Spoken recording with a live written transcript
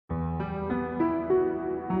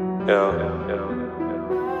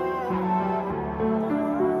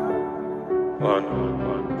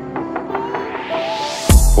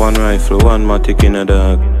One rifle, 1Matik in a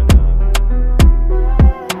dog.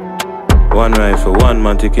 One rifle,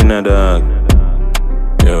 1Matik in a dog.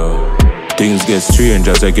 Yo. Things get strange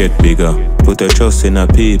as I get bigger. Put a trust in a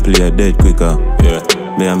people, you're dead quicker. Yeah.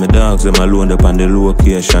 Me and my dogs, them alone up on the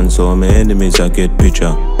location, so my enemies I get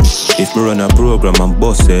picture. If me run a program and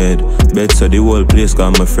bust head, bet so the whole place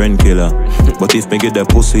call my friend killer. But if me get the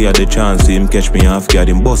pussy at the chance, him catch me half guard,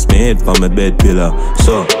 him bust me head for my bed pillar.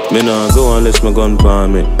 So, me nah go unless my gun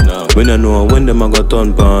palm me. No. Me nah know when them a got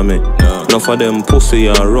turn palm me. No. Enough of them pussy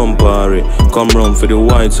a run party. Come run for the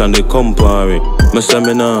whites and they come party. Me say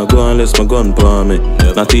me nah go unless my gun palm me.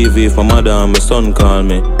 Yep. Not TV if my mother and my son call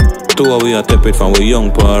me. Two of we a tap it from we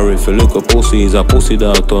young party. If you look a pussy, is a pussy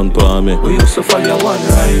dog turn palm me. We used to fire one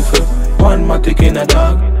rifle, 1Matik in a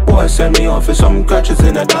dog. Boy send me off for some catches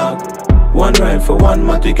in a dog. One rifle,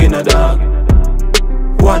 1Matik in a dog.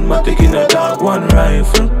 1Matik in a dog. One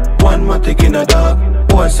rifle, 1Matik in a dog.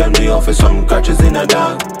 Boy send me off for some catches in a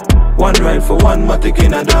dog. One rifle, 1Matik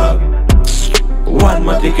in a dog.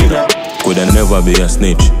 1Matik in a. Coulda never be a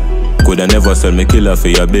snitch. Coulda never sell me killer for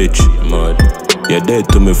your bitch. Mud. You're dead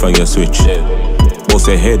to me from your switch. Boss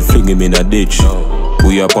a head fling him in a ditch.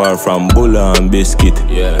 We apart from Bulla and Biscuit.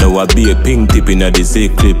 Now I be a pink tip in a DC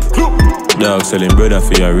clip. Dog selling brother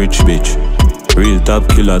for your rich bitch. Real top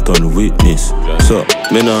killer turn witness. So,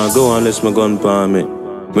 me nah go unless my gun palm me.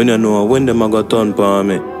 Me nah know when them a got turn palm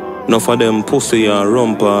me. Enough of them pussy a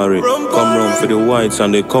run party. Come run for the whites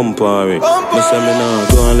and they come party. Me say me nah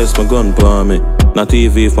go unless my gun palm me. Not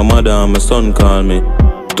TV if my mother and my son call me.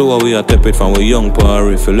 Two of we a tap it from we young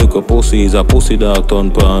party. If you look a pussy, is a pussy dog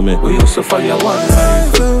turn palm me. We used to fire one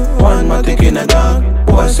rifle, 1Matik in a dog.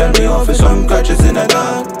 Boy send me off for some catches in a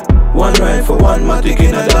dog. One rifle, 1Matik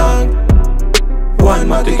in a dog.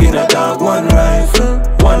 1Matik in a dog. One rifle,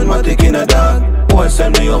 1Matik in a dog. Boy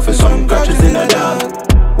send me off for some catches in a dog.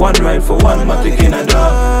 One rifle, 1Matik in a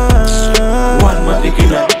dog. 1Matik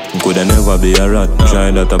in a. Coulda never be a rat.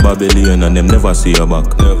 Try that a Babylon and them never see you back.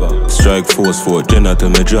 Strike force 4, then till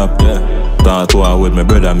me drop. Thought war with my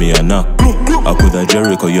brother, me a knock. I coulda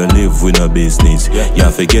Jericho, you live with no business. You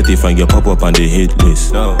forget if and you pop up on the hit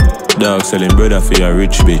list. Dog selling brother for your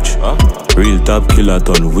rich bitch. Real top killer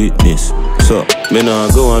turn witness. So, me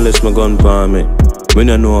nah go unless my gun palm me. Me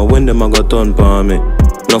nah know when them a got turn palm me.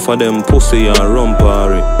 Enough of them pussy a run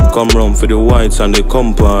party. Come run for the whites and they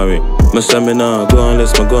come party. Me say me nah go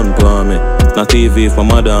unless my gun palm me. Not TV if my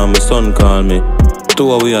mother and my son call me.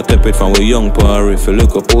 Two of we a tap it from we young party. If you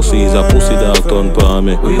look a pussy, is a pussy dog turn palm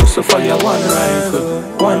me. We used to fire one rifle,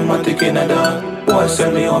 1Matik in a dog. Boy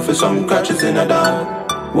send me off for some catches in a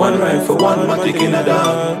dog. One rifle, 1Matik in a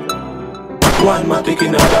dog. 1Matik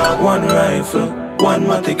in a dog. One rifle,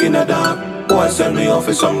 1Matik in a dog. Boy send me off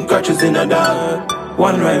for some catches in a dog.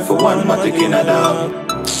 One rifle, 1Matik in a dog.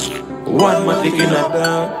 1Matik in a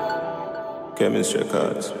dog. Chemist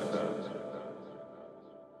records.